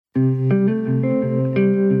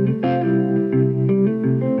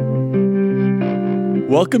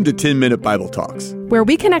Welcome to 10-Minute Bible Talks, where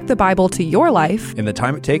we connect the Bible to your life in the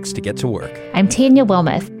time it takes to get to work. I'm Tanya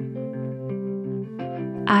Wilmoth.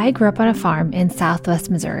 I grew up on a farm in southwest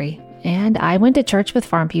Missouri, and I went to church with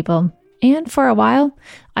farm people, and for a while,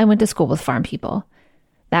 I went to school with farm people.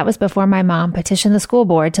 That was before my mom petitioned the school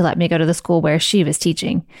board to let me go to the school where she was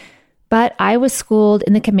teaching. But I was schooled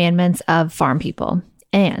in the commandments of farm people,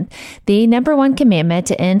 and the number one commandment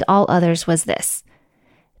to end all others was this: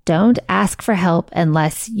 don't ask for help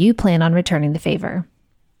unless you plan on returning the favor.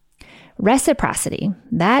 Reciprocity,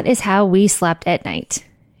 that is how we slept at night.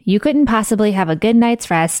 You couldn't possibly have a good night's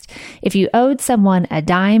rest if you owed someone a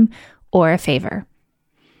dime or a favor.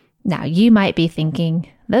 Now, you might be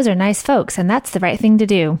thinking, those are nice folks and that's the right thing to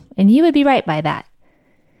do, and you would be right by that.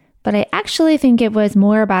 But I actually think it was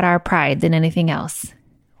more about our pride than anything else.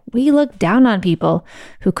 We looked down on people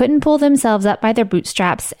who couldn't pull themselves up by their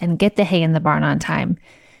bootstraps and get the hay in the barn on time.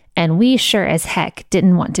 And we sure as heck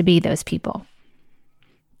didn't want to be those people.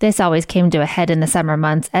 This always came to a head in the summer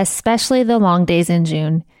months, especially the long days in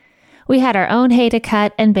June. We had our own hay to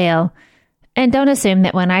cut and bale. And don't assume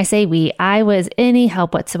that when I say we, I was any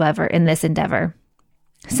help whatsoever in this endeavor.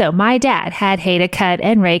 So my dad had hay to cut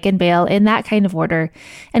and rake and bale in that kind of order,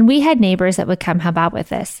 and we had neighbors that would come help out with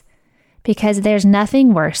this. Because there's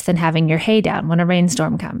nothing worse than having your hay down when a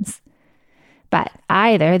rainstorm comes. But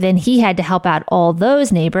either then he had to help out all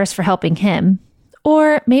those neighbors for helping him,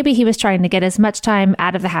 or maybe he was trying to get as much time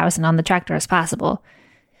out of the house and on the tractor as possible,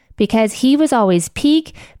 because he was always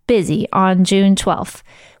peak busy on June 12th,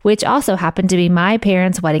 which also happened to be my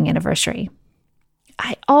parents' wedding anniversary.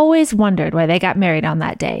 I always wondered why they got married on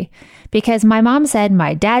that day, because my mom said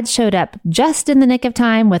my dad showed up just in the nick of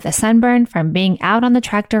time with a sunburn from being out on the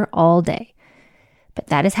tractor all day. But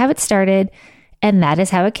that is how it started. And that is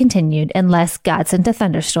how it continued unless God sent a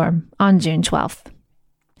thunderstorm on June 12th.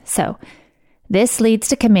 So this leads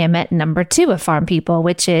to commandment number 2 of farm people,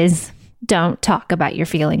 which is don't talk about your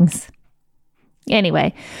feelings.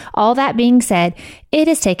 Anyway, all that being said, it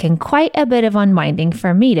has taken quite a bit of unwinding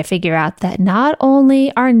for me to figure out that not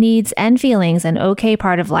only are needs and feelings an okay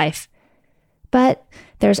part of life, but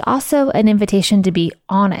there's also an invitation to be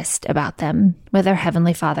honest about them with our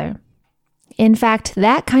Heavenly Father. In fact,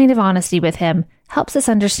 that kind of honesty with Him helps us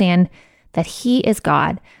understand that He is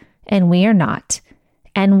God and we are not,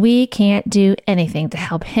 and we can't do anything to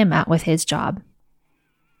help Him out with His job.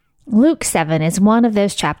 Luke 7 is one of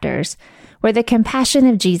those chapters where the compassion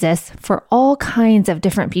of Jesus for all kinds of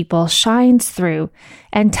different people shines through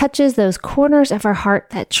and touches those corners of our heart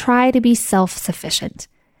that try to be self-sufficient.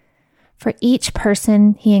 For each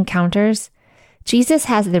person He encounters, Jesus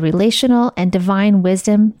has the relational and divine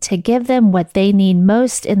wisdom to give them what they need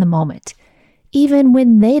most in the moment, even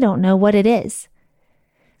when they don't know what it is.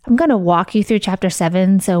 I'm going to walk you through chapter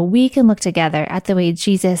 7 so we can look together at the way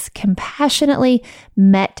Jesus compassionately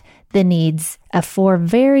met the needs of 4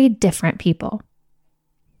 very different people.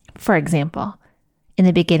 For example, in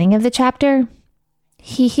the beginning of the chapter,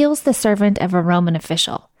 He heals the servant of a Roman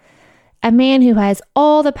official, a man who has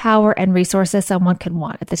all the power and resources someone could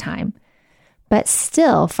want at the time, but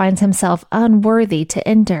still finds himself unworthy to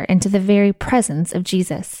enter into the very presence of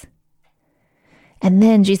Jesus. And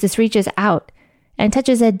then Jesus reaches out and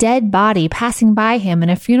touches a dead body passing by him in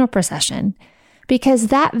a funeral procession, because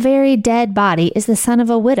that very dead body is the son of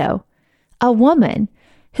a widow, a woman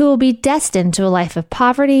who will be destined to a life of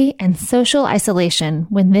poverty and social isolation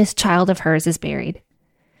when this child of hers is buried.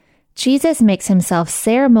 Jesus makes Himself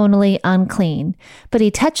ceremonially unclean, but He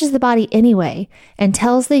touches the body anyway and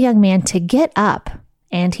tells the young man to get up,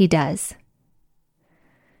 and he does.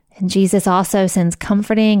 And Jesus also sends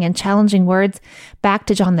comforting and challenging words back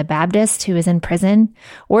to John the Baptist, who is in prison,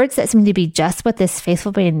 words that seem to be just what this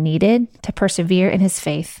faithful man needed to persevere in his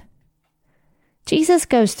faith. Jesus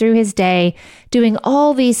goes through His day doing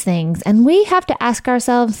all these things, and we have to ask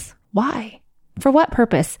ourselves, why? For what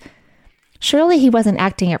purpose? Surely He wasn't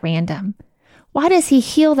acting at random. Why does He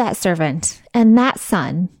heal that servant and that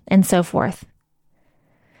son and so forth?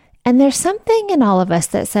 And there's something in all of us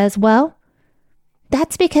that says, well,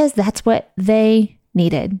 that's because that's what they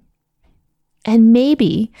needed. And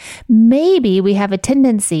maybe we have a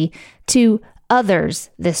tendency to others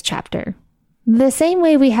this chapter, the same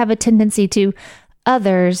way we have a tendency to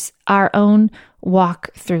others our own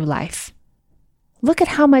walk through life. Look at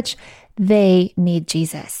how much they need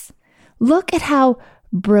Jesus. Look at how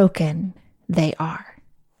broken they are.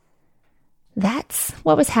 That's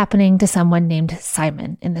what was happening to someone named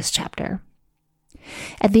Simon in this chapter.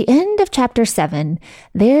 At the end of chapter 7,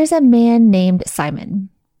 there's a man named Simon,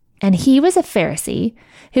 and he was a Pharisee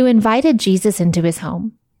who invited Jesus into his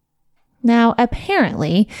home. Now,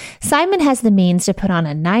 apparently, Simon has the means to put on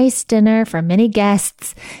a nice dinner for many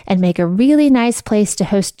guests and make a really nice place to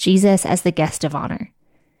host Jesus as the guest of honor.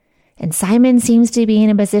 And Simon seems to be in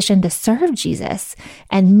a position to serve Jesus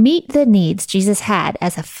and meet the needs Jesus had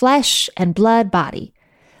as a flesh and blood body,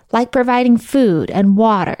 like providing food and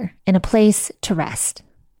water and a place to rest.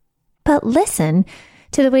 But listen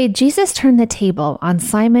to the way Jesus turned the table on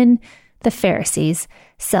Simon the Pharisee's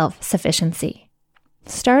self-sufficiency.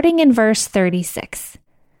 Starting in verse 36.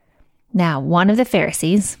 Now, one of the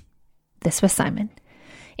Pharisees, this was Simon,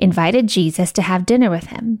 invited Jesus to have dinner with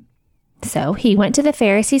him. So he went to the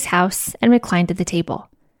Pharisee's house and reclined at the table.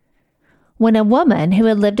 When a woman who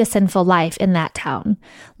had lived a sinful life in that town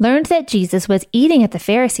learned that Jesus was eating at the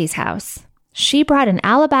Pharisee's house, she brought an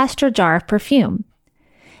alabaster jar of perfume.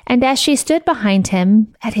 And as she stood behind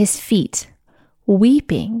him at his feet,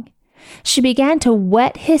 weeping, she began to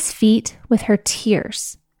wet his feet with her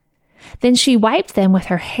tears. Then she wiped them with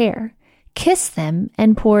her hair, kissed them,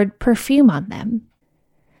 and poured perfume on them.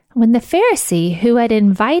 When the Pharisee who had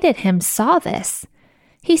invited him saw this,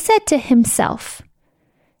 he said to himself,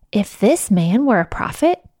 "If this man were a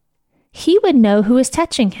prophet, he would know who is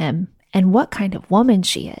touching him and what kind of woman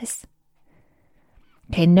she is."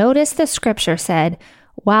 Okay, notice the scripture said,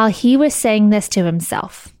 while he was saying this to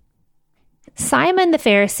himself. Simon the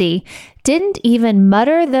Pharisee didn't even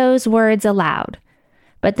mutter those words aloud,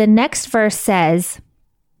 but the next verse says,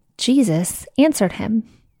 Jesus answered him,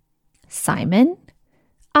 "Simon,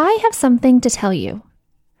 I have something to tell you."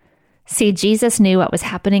 See, Jesus knew what was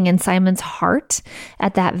happening in Simon's heart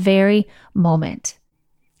at that very moment.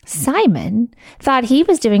 Simon thought he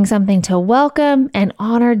was doing something to welcome and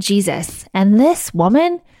honor Jesus, and this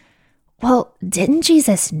woman, well, didn't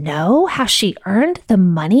Jesus know how she earned the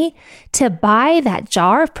money to buy that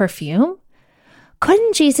jar of perfume?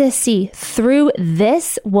 Couldn't Jesus see through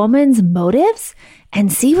this woman's motives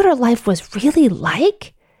and see what her life was really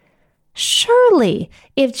like? Surely,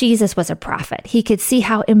 if Jesus was a prophet, he could see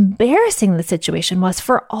how embarrassing the situation was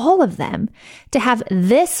for all of them to have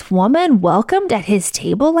this woman welcomed at his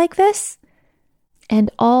table like this.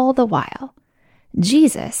 And all the while,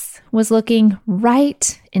 Jesus was looking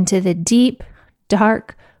right into the deep,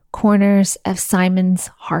 dark corners of Simon's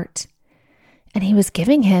heart, and he was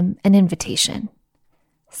giving him an invitation.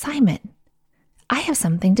 "Simon, I have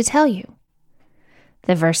something to tell you."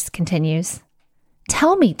 The verse continues,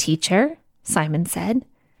 "Tell me, teacher," Simon said.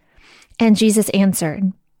 And Jesus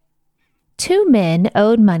answered, 2 men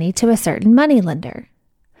owed money to a certain moneylender.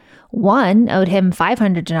 One owed him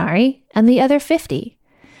 500 denarii and the other 50.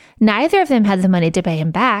 Neither of them had the money to pay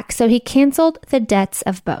him back, so he canceled the debts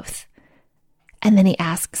of both. And then he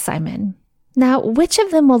asked Simon, "Now, which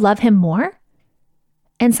of them will love him more?"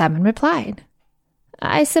 And Simon replied,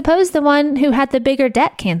 "I suppose the one who had the bigger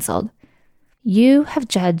debt canceled." "You have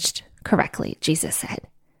judged correctly," Jesus said.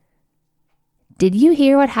 Did you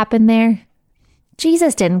hear what happened there?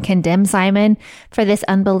 Jesus didn't condemn Simon for this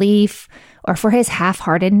unbelief or for his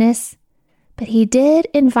half-heartedness, but he did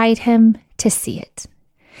invite him to see it.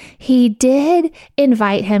 He did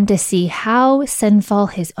invite him to see how sinful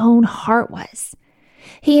his own heart was.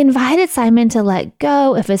 He invited Simon to let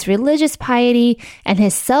go of his religious piety and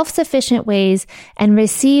his self-sufficient ways and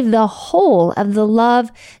receive the whole of the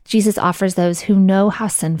love Jesus offers those who know how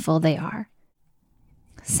sinful they are.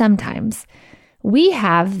 Sometimes we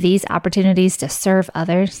have these opportunities to serve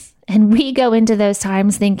others, and we go into those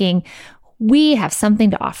times thinking we have something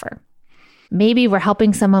to offer. Maybe we're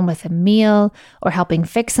helping someone with a meal or helping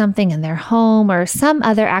fix something in their home or some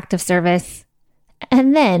other act of service.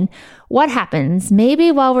 And then what happens,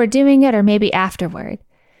 maybe while we're doing it or maybe afterward,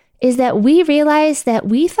 is that we realize that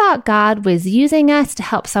we thought God was using us to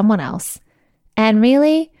help someone else. And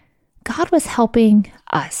really, God was helping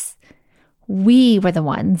us. We were the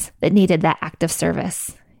ones that needed that act of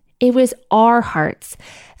service. It was our hearts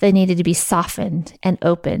that needed to be softened and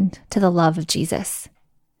opened to the love of Jesus.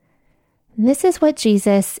 This is what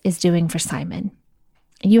Jesus is doing for Simon.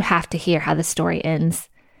 You have to hear how the story ends.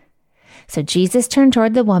 So Jesus turned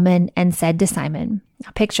toward the woman and said to Simon,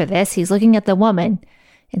 now picture this, he's looking at the woman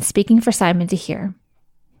and speaking for Simon to hear.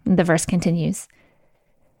 And the verse continues,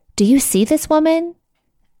 "Do you see this woman?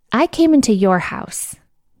 I came into your house.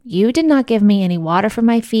 You did not give me any water for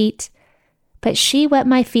my feet, but she wet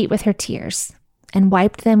my feet with her tears and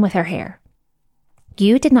wiped them with her hair.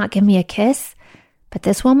 You did not give me a kiss, but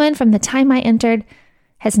this woman from the time I entered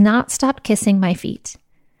has not stopped kissing my feet.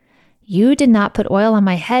 You did not put oil on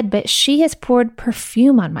my head, but she has poured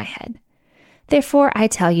perfume on my head. Therefore, I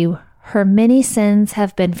tell you, her many sins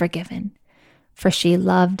have been forgiven, for she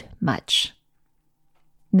loved much."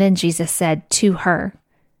 Then Jesus said to her,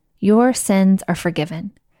 your sins are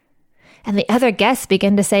forgiven." And the other guests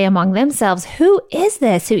begin to say among themselves, "Who is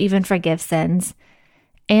this who even forgives sins?"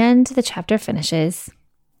 And the chapter finishes.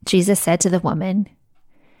 Jesus said to the woman,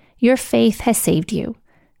 "Your faith has saved you.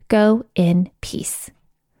 Go in peace."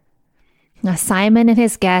 Now, Simon and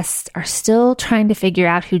his guests are still trying to figure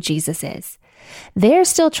out who Jesus is. They're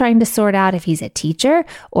still trying to sort out if he's a teacher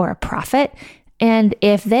or a prophet, and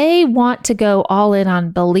if they want to go all in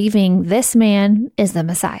on believing this man is the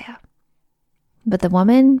Messiah. But the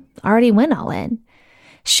woman already went all in.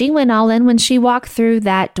 She went all in when she walked through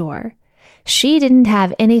that door. She didn't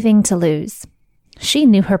have anything to lose. She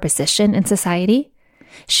knew her position in society.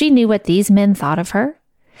 She knew what these men thought of her.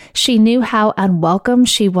 She knew how unwelcome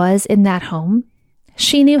she was in that home.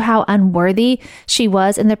 She knew how unworthy she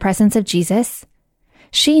was in the presence of Jesus.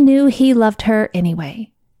 She knew he loved her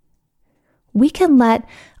anyway. We can let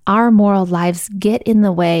our moral lives get in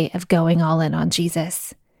the way of going all in on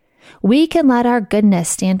Jesus. We can let our goodness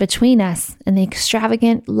stand between us and the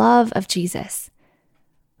extravagant love of Jesus.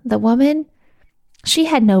 The woman, she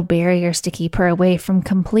had no barriers to keep her away from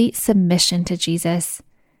complete submission to Jesus.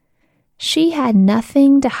 She had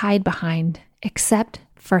nothing to hide behind except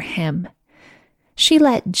for him. She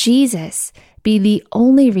let Jesus be the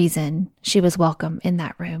only reason she was welcome in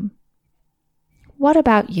that room. What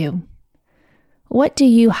about you? What do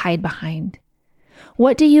you hide behind?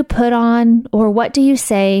 What do you put on, or what do you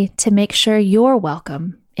say to make sure you're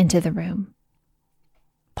welcome into the room?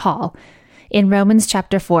 Paul, in Romans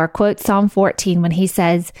chapter 4, quotes Psalm 14 when he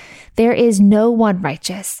says, "There is no one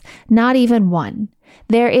righteous, not even one.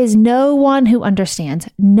 There is no one who understands,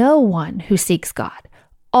 no one who seeks God.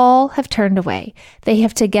 All have turned away. They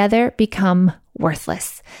have together become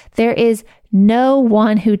worthless. There is no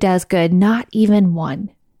one who does good, not even one."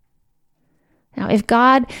 Now, if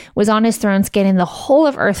God was on his throne scanning the whole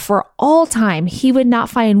of earth for all time, he would not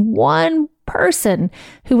find one person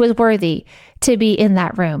who was worthy to be in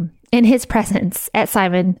that room, in his presence at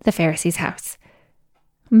Simon the Pharisee's house.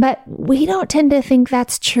 But we don't tend to think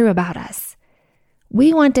that's true about us.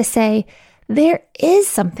 We want to say, there is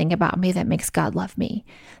something about me that makes God love me.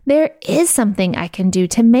 There is something I can do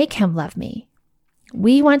to make him love me.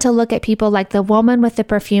 We want to look at people like the woman with the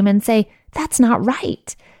perfume and say, that's not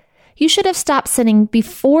right. You should have stopped sinning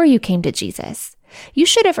before you came to Jesus. You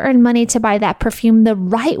should have earned money to buy that perfume the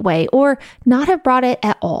right way or not have brought it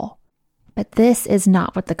at all. But this is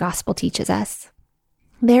not what the gospel teaches us.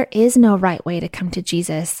 There is no right way to come to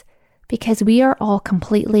Jesus because we are all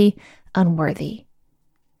completely unworthy.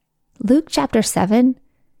 Luke chapter 7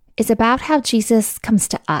 is about how Jesus comes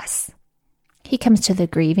to us. He comes to the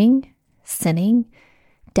grieving, sinning,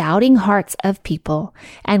 doubting hearts of people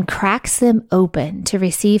and cracks them open to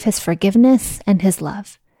receive his forgiveness and his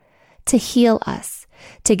love, to heal us,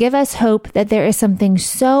 to give us hope that there is something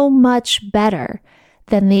so much better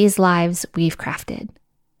than these lives we've crafted.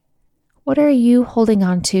 What are you holding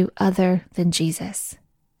on to other than Jesus?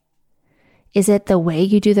 Is it the way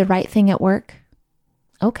you do the right thing at work?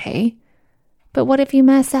 Okay, but what if you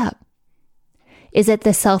mess up? Is it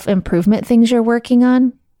the self-improvement things you're working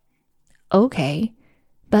on? Okay,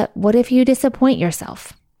 but what if you disappoint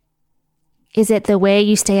yourself? Is it the way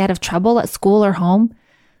you stay out of trouble at school or home?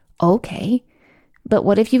 Okay, but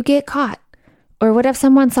what if you get caught? Or what if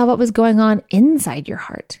someone saw what was going on inside your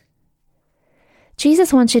heart?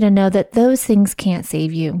 Jesus wants you to know that those things can't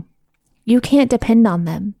save you. You can't depend on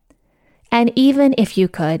them. And even if you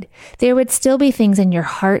could, there would still be things in your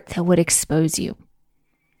heart that would expose you.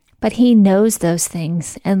 But he knows those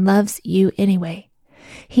things and loves you anyway.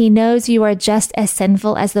 He knows you are just as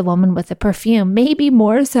sinful as the woman with the perfume, maybe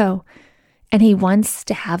more so. And he wants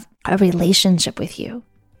to have a relationship with you.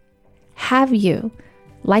 Have you,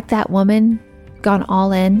 like that woman, gone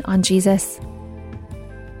all in on Jesus?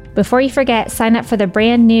 Before you forget, sign up for the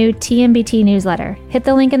brand new TMBT newsletter. Hit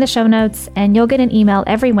the link in the show notes and you'll get an email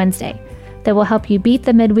every Wednesday that will help you beat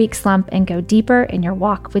the midweek slump and go deeper in your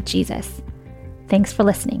walk with Jesus. Thanks for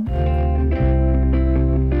listening.